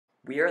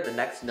We are the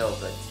Next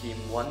Nova, Team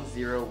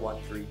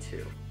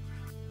 10132.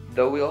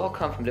 Though we all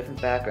come from different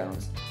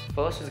backgrounds,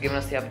 FOST has given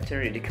us the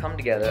opportunity to come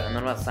together and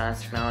learn about science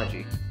and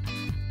technology,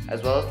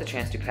 as well as the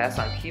chance to pass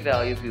on key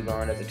values we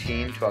learned as a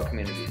team to our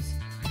communities.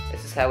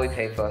 This is how we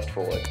pay FOST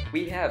forward.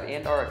 We have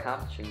and are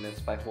accomplishing this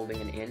by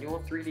holding an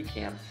annual 3D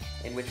camp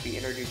in which we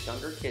introduce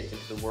younger kids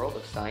into the world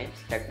of science,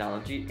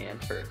 technology,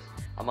 and FIRST.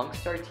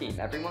 Amongst our team,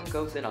 everyone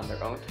goes in on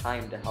their own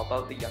time to help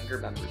out the younger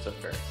members of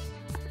FIRST.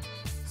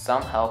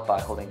 Some help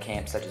by holding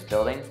camps such as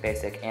building,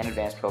 basic, and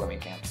advanced programming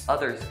camps.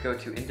 Others go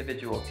to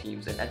individual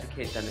teams and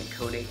educate them in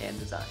coding and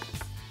design.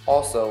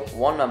 Also,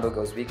 one member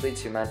goes weekly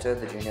to mentor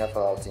the junior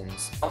FLL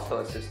teams. Also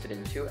assisted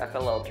in 2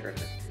 FLL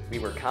tournaments. We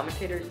were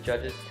commentators,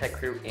 judges, tech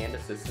crew, and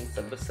assistants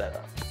of the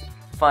setup.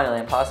 Finally,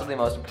 and possibly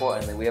most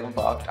importantly, we have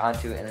embarked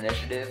onto an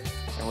initiative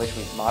in which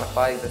we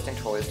modify existing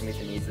toys to meet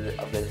the needs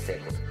of the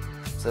disabled,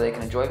 so they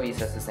can enjoy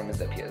recess the same as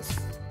their peers.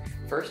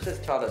 FIRST has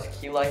taught us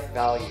key life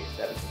values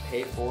that is to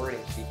pay forward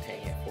and keep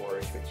paying it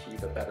forward to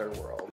achieve a better world.